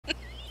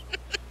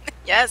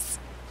Yes.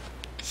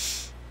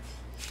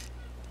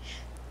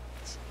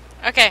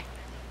 Okay.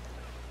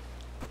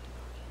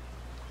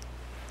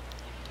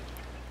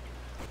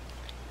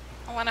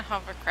 I want a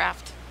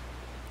hovercraft.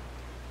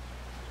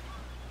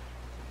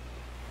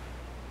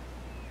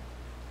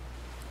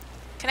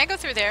 Can I go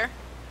through there?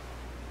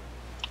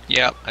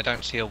 Yeah, I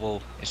don't see a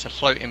wall. It's a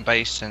floating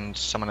base and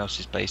someone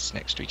else's base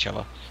next to each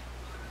other.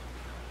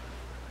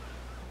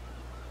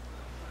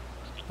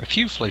 A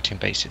few floating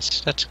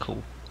bases. That's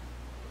cool.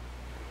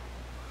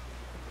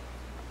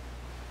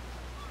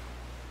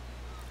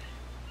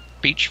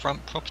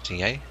 Beachfront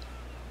property, eh?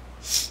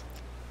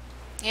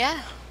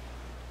 Yeah.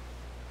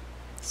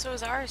 So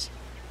is ours.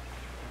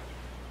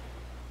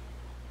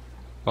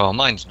 Well,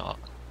 mine's not.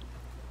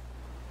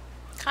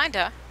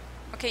 Kinda.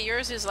 Okay,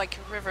 yours is like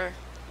a river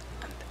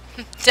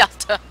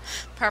delta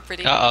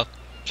property. Uh-oh.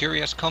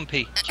 Curious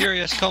compy.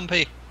 Curious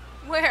compy.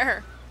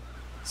 Where?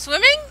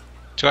 Swimming?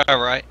 To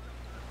our right.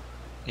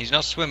 He's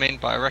not swimming,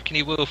 but I reckon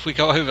he will if we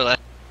go over there.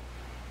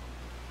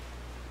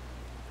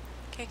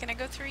 Okay, can I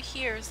go through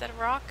here? Is that a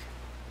rock?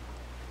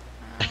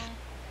 Oh,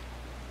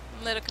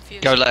 I'm a little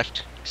confused. Go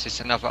left, because it's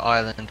another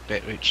island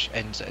bit which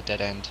ends at a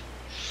dead end.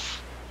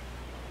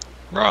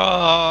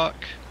 Rock!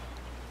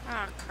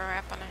 Oh,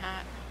 crap on a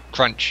hat.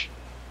 Crunch.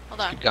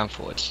 Hold on. Keep going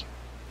forwards.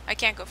 I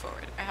can't go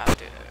forward. I have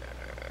to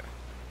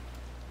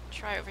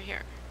try over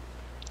here.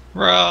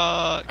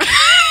 Rock!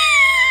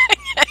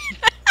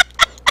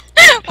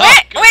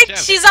 Wait, God wait, damn.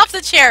 she's off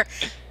the chair.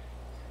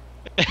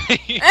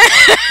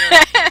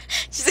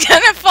 She's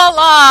gonna fall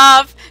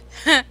off.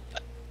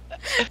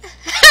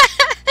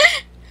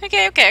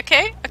 Okay, okay,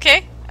 okay,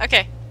 okay,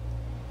 okay.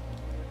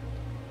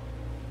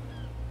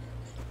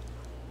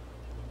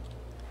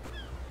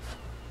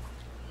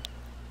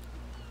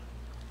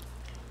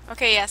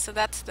 Okay, yeah, so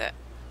that's the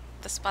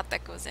spot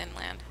that goes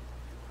inland.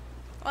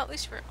 Well, at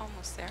least we're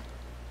almost there.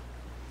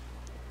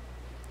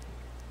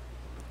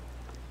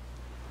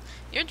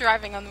 You're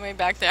driving on the way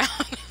back down.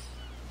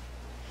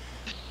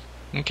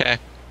 Okay.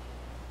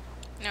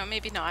 No,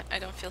 maybe not. I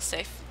don't feel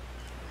safe.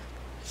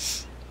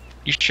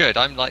 You should.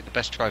 I'm like the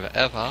best driver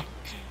ever.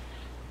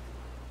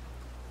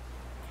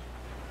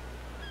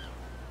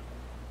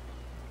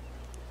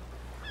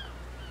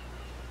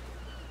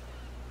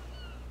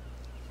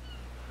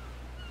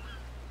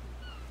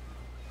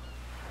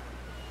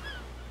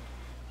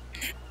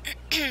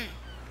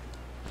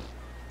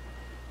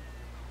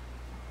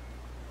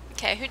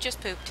 Okay, who just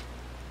pooped?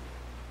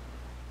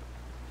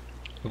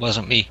 It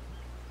wasn't me.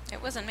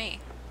 It wasn't me.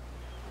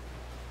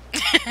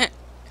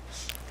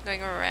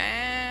 Going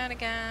around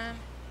again.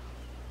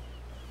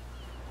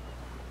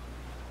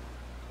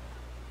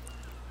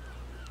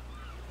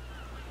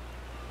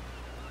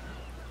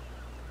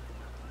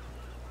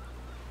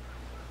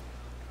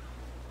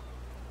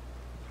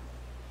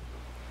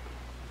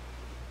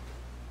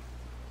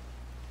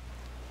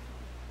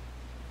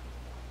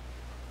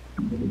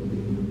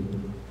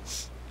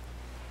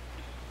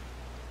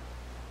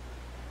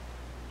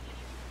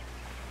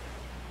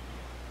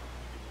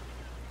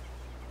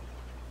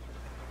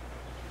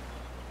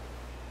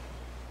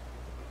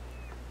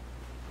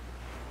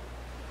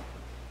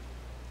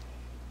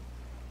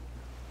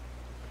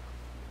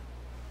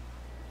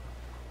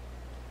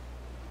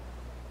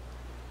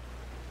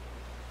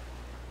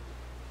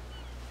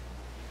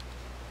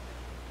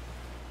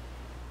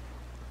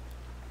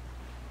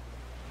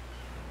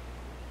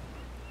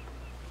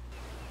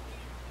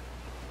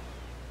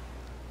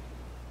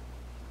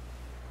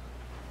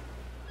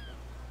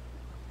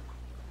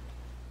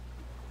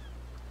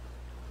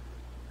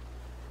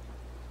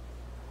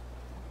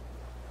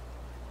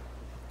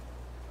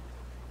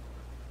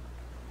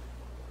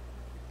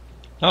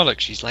 Oh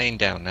look, she's laying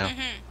down now.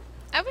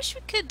 I wish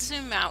we could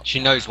zoom out. She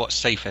knows what's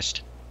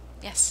safest.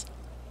 Yes.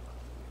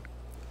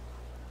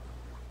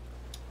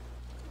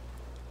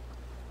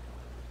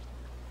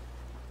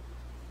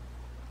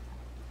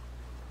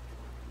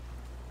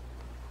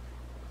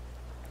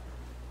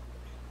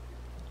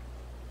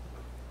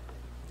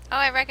 Oh,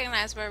 I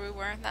recognize where we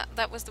were.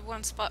 That was the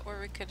one spot where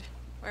we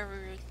where we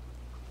were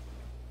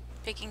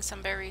picking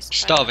some berries.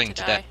 Try not Starving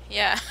to die. death.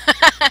 Yeah.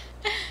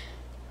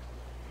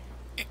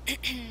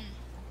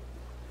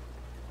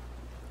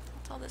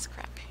 What's all this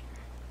crap here?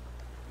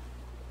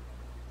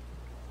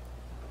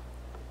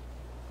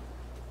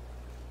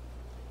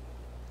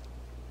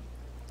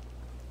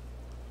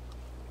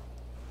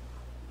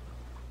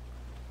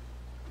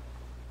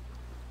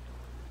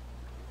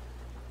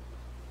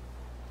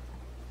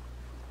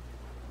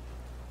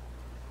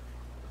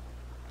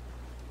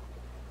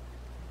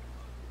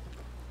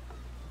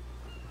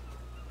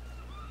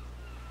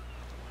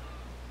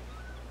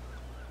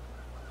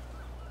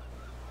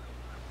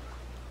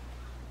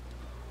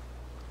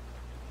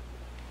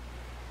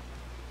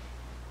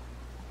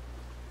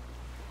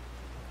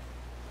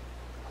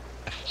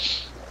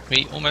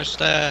 We almost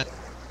there.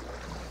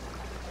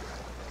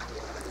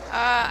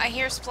 I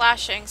hear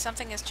splashing.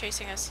 Something is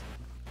chasing us.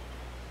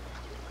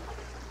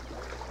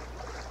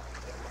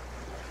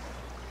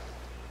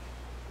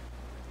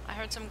 I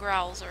heard some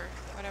growls or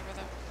whatever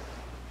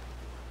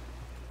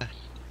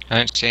the... I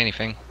don't see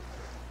anything.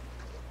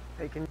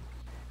 Hey, can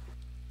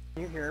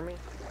you hear me?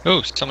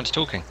 Oh, someone's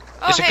talking.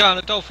 Oh, There's hey. a guy on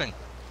a dolphin.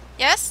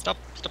 Yes? Stop,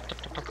 stop, stop,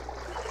 stop, stop.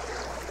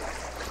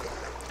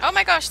 Oh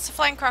my gosh, it's a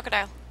flying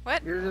crocodile.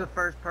 What? You're the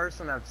first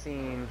person I've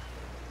seen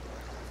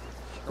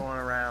going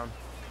around.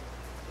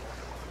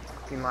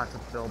 Seen lots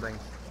of buildings.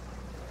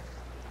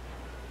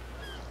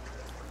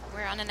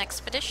 We're on an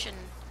expedition.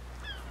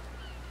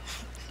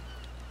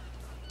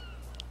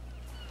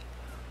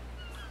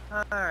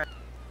 Alright.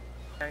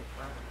 Okay,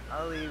 well,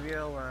 I'll leave you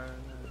alone.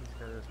 I'll just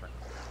go this way.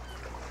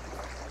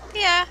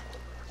 Yeah.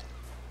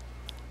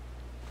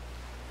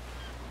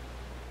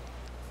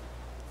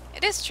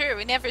 It is true,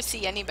 we never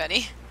see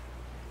anybody.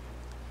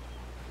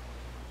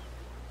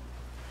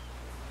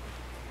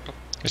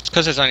 It's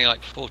because there's only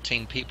like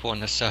 14 people on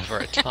the server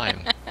at a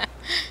time.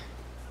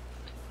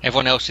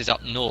 Everyone else is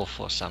up north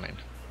or something,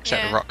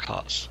 except Yeah. the rock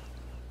hearts.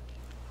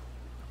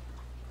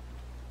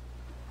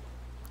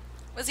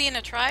 Was he in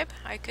a tribe?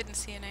 I couldn't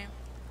see a name.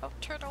 Oh,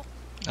 turtle.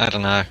 I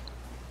don't know.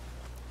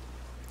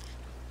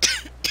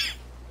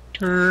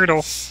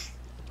 Turtle.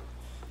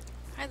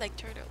 I like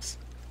turtles.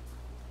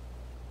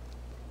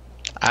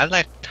 I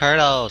like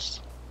turtles.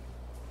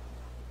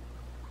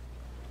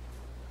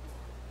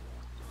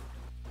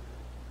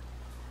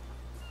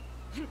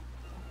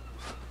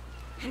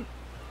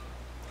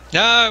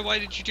 No, why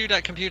did you do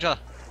that, computer?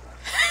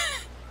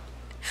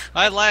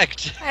 I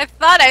lagged. I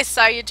thought I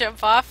saw you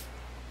jump off.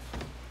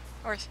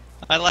 Or,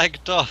 I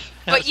lagged off.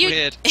 but That's you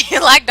weird.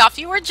 you lagged off.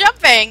 You were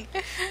jumping.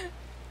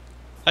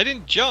 I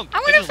didn't jump. I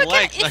I wonder if just we can,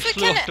 lagged and I if we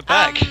flew off the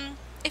can, back.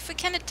 if we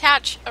can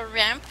attach a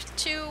ramp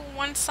to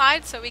one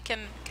side so we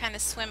can kind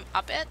of swim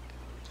up it.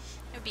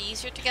 It would be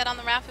easier to get on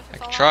the raft if we I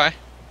fall could off. try.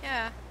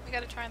 Yeah, we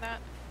gotta try that.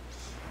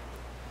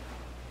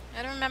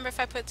 I don't remember if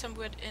I put some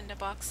wood in the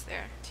box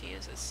there to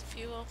use as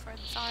fuel for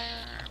the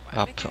fire. Or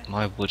I'll what. put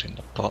my wood in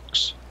the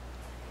box.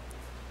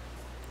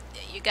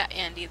 You got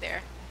Andy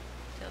there.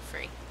 Feel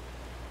free.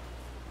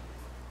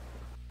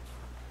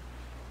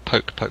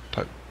 Poke, poke,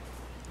 poke.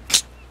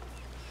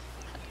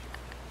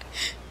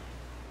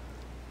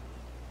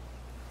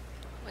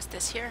 What's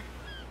this here?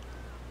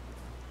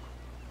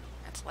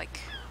 That's like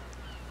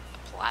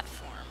a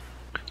platform.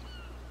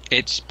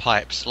 It's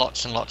pipes.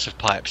 Lots and lots of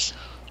pipes.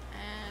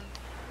 And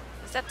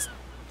is that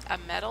a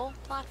metal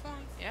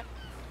platform? Yep.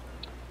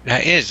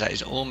 That is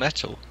all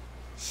metal.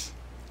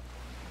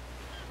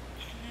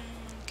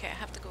 Okay, I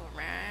have to go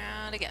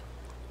around again.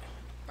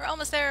 We're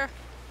almost there.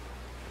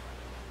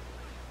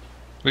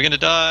 We're gonna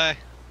die.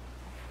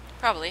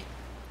 Probably.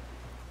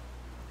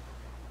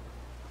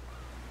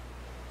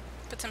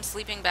 Put some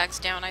sleeping bags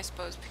down, I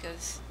suppose,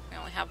 because we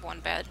only have one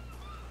bed.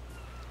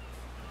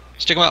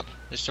 Stick 'em up.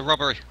 It's a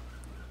robbery.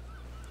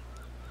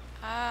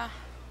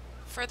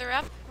 Further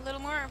up, a little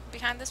more,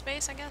 behind this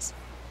base, I guess.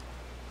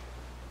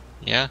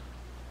 Yeah.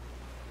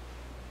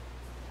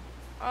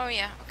 Oh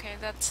yeah, okay,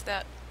 that's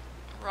that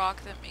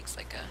rock that makes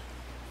like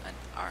an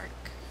archway,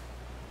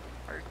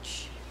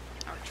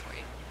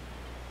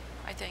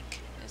 I think,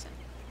 isn't it?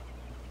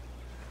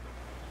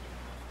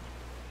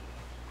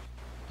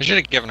 I should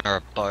have given her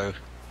a bow.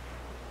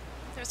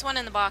 There's one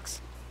in the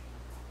box.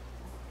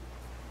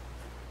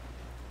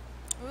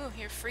 Ooh,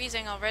 you're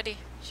freezing already.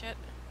 Shit.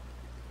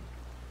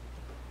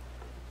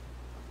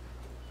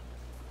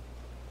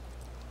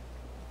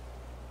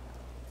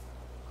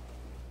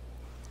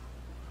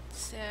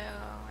 So,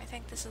 I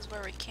think this is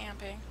where we're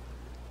camping.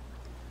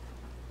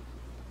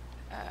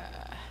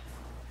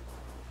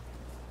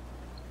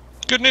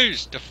 Good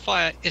news! The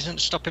fire isn't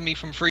stopping me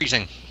from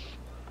freezing.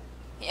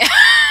 Yeah.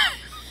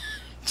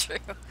 True.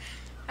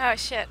 Oh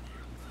shit.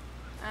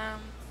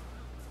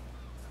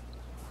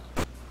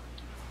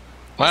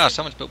 Wow,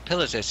 someone's built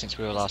pillars here since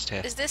we were last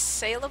here. Is this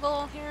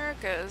saleable here?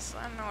 Because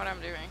I don't know what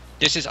I'm doing.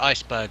 This is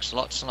icebergs.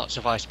 Lots and lots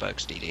of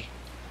icebergs, Dee Dee.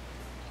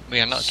 We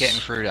are not getting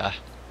through there.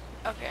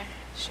 Okay.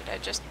 Should I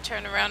just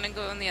turn around and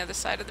go on the other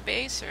side of the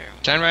base, or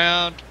Turn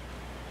around.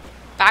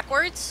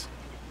 backwards?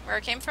 Where I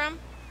came from?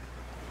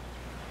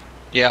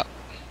 Yeah.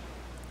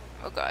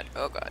 Oh god,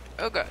 oh god,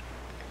 oh god.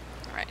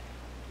 Alright.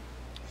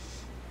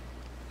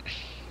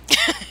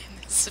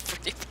 This is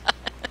pretty fun.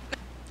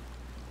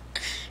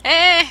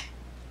 Eh!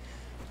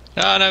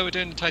 Oh no, we're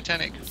doing the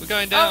Titanic. We're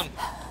going down.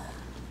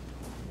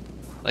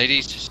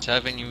 Ladies,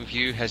 serving with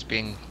you has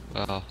been,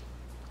 well,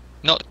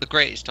 not the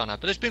greatest honour,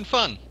 but it's been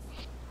fun.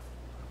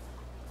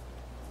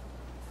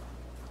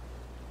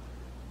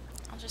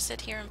 I'll just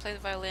sit here and play the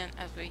violin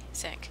as we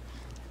sink.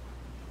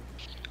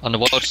 On the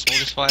world's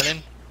smallest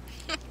violin.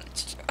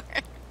 Sure.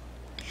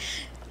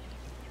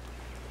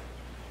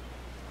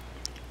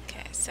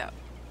 Okay, so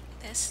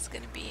this is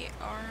gonna be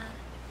our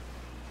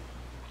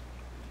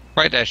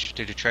Right there should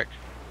do the trick.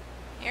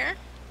 here.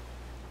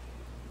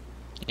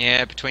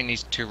 Yeah, between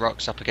these two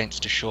rocks up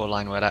against the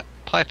shoreline where that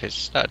pipe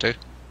is. That'll do.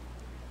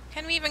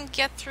 Can we even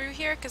get through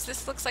here? Because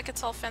this looks like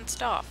it's all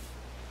fenced off.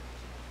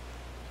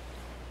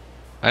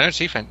 I don't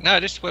see fence. No,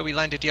 this is where we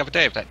landed the other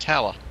day of that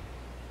tower.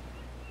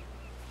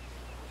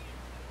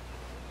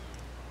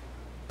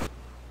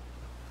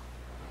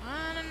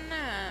 I don't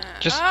know.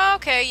 Just- Oh,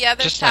 okay, yeah,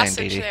 there's just land,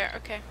 passage Edie. there.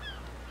 Okay.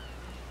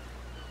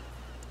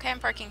 Okay, I'm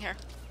parking here.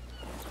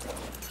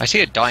 I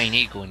see a dying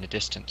eagle in the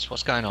distance.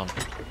 What's going on?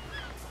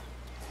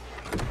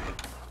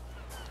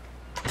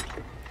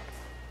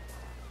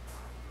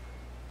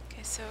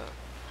 Okay, so...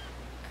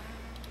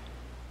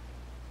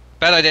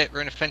 Bad idea, we're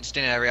in a fenced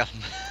in area.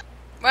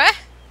 What?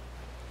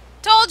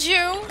 Told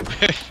you!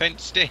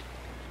 Fenced in.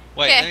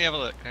 Wait, Okay. let me have a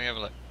look, let me have a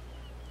look.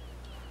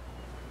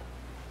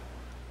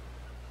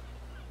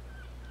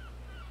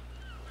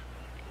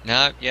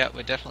 No, yeah,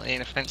 we're definitely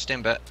in a fenced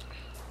in bit.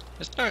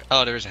 There's no...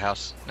 Oh, there is a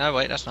house. No,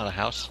 wait, that's not a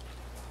house.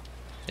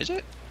 Is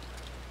it?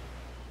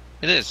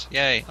 It is,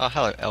 yay. Oh,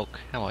 hello, elk.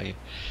 How are you?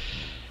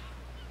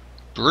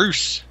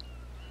 Bruce!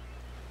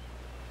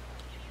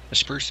 The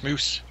spruce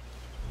moose.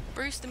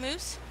 Bruce the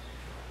Moose?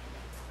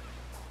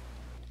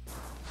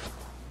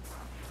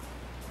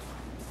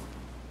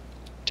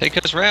 Take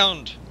us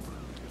round!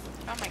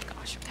 Oh my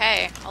gosh.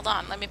 Okay, hold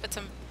on. Let me put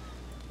some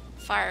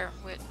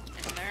firewood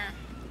in there.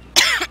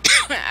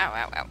 Ow,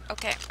 ow, ow.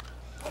 Okay.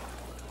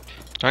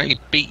 Don't let me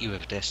beat you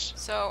with this.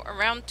 So,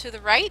 around to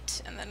the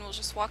right, and then we'll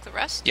just walk the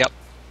rest? Yep.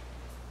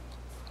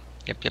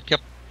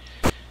 Yep.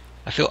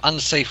 I feel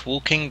unsafe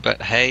walking,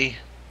 but hey,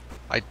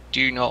 I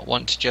do not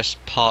want to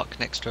just park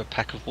next to a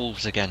pack of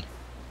wolves again.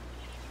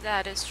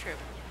 That is true.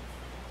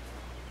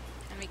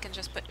 And we can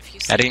just put a few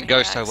That didn't sleeping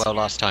go so bags well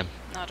here. last time.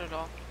 Not at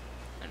all.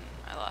 And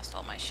I lost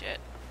all my shit.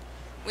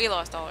 We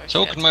lost all our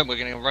So at shit. the moment we're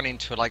going to run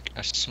into like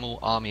a small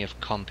army of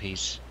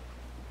compies.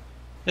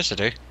 Yes I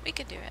do. We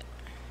could do it.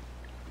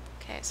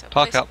 Okay, so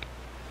Park place, up.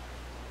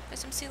 There's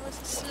some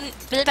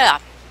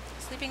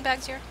sleeping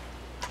bags here.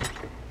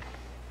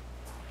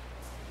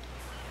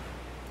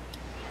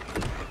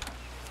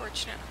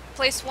 Fortunate.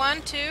 Place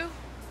 1, 2.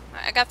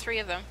 I got 3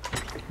 of them.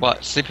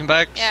 What, sleeping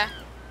bags? Yeah.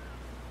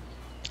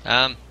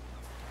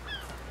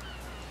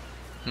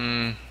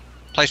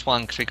 Place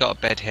 1 because we got a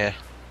bed here.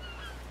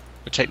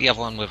 We'll take the other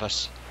one with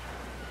us.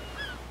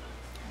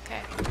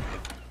 Okay.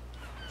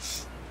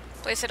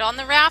 Place it on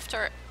the raft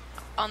or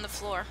on the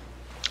floor?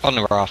 On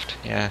the raft,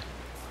 yeah.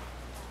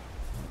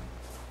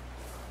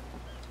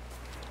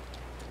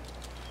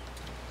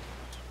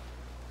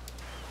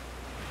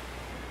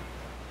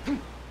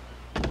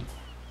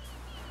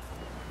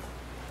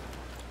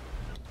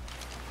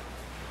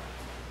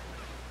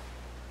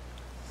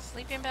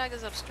 Sleeping bag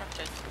is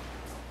obstructed.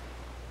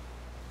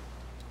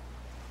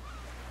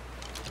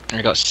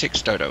 I got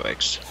 6 dodo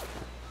eggs.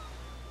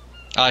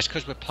 Ah, it's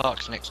because we're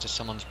parked next to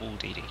someone's wall,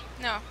 Dee Dee.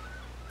 No.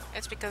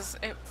 It's because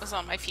it was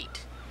on my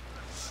feet.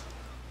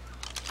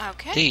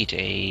 Okay. Dee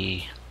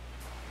Dee.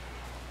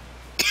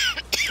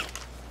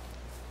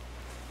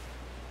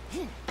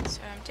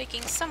 So I'm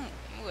taking some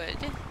wood.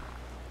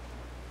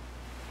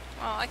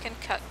 Well, I can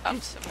cut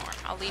up some more.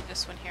 I'll leave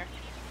this one here.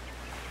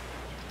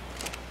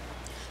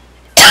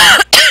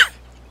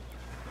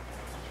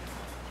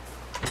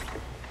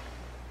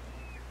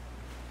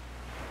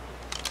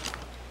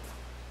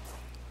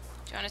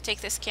 Do you want to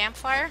take this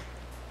campfire?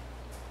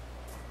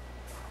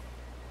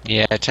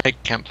 Yeah,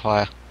 take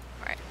campfire.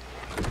 Right.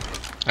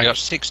 I got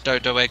 6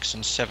 dodo eggs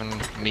and 7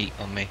 meat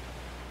on me.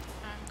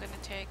 I'm gonna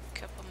take a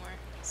couple more.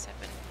 7,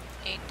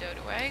 8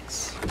 dodo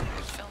eggs.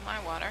 Fill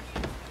my water.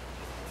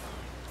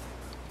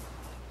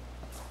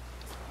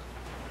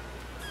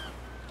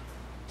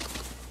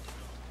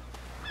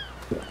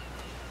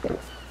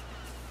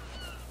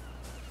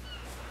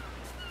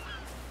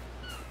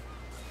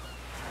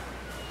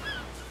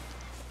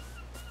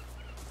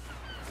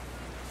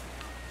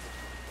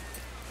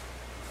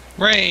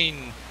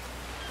 Rain!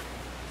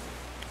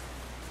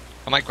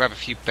 I might grab a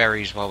few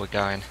berries while we're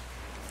going.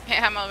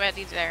 Yeah, I'm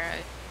already there.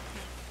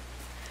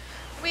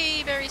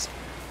 Wee berries.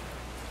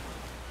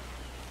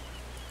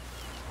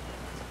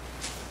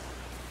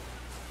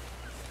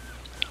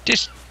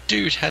 This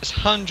dude has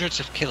hundreds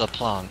of killer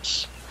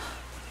plants.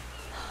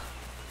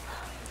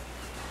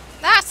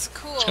 That's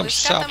cool. It's gonna He's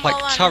set got up them like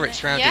all on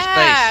turrets around his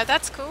Yeah, base.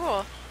 that's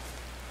cool.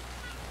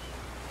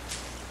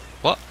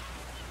 What?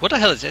 What the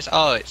hell is this?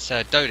 Oh, it's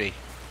Dodie.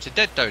 It's a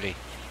dead Dodie.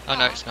 Oh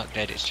no, Aw. it's not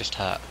dead, it's just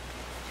hurt.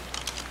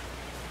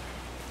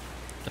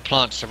 The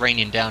plants are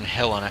raining down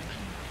hell on it.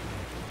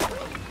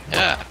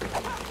 Yeah.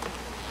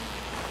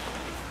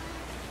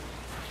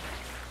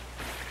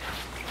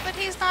 But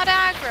he's not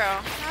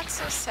aggro. That's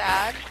so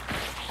sad.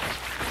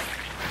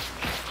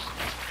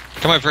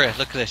 Come over here,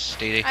 look at this,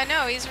 Dee Dee. I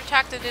know, he's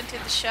retracted into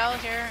the shell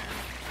here.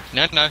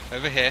 No,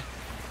 over here.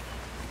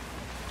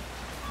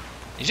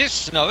 Is it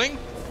snowing?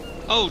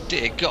 Oh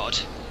dear God.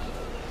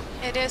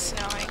 It is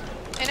snowing.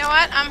 You know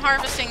what? I'm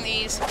harvesting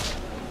these.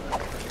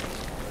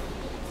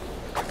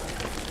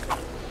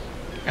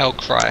 L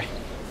cry.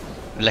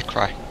 Le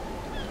cry.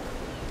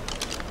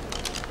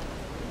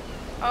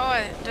 Oh,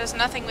 it does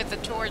nothing with the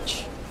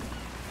torch.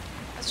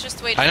 Let's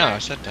just wait I know, for I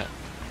it. said that.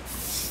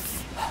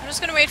 I'm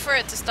just gonna wait for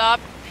it to stop.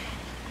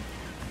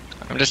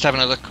 I'm just having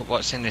a look at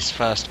what's in this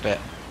first bit.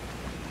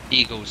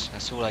 Eagles,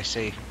 that's all I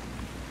see.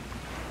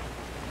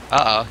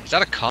 Uh-oh, is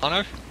that a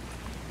Carno?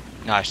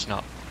 No, it's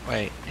not.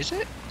 Wait, is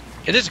it?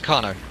 It is a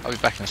Carno. I'll be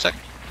back in a sec.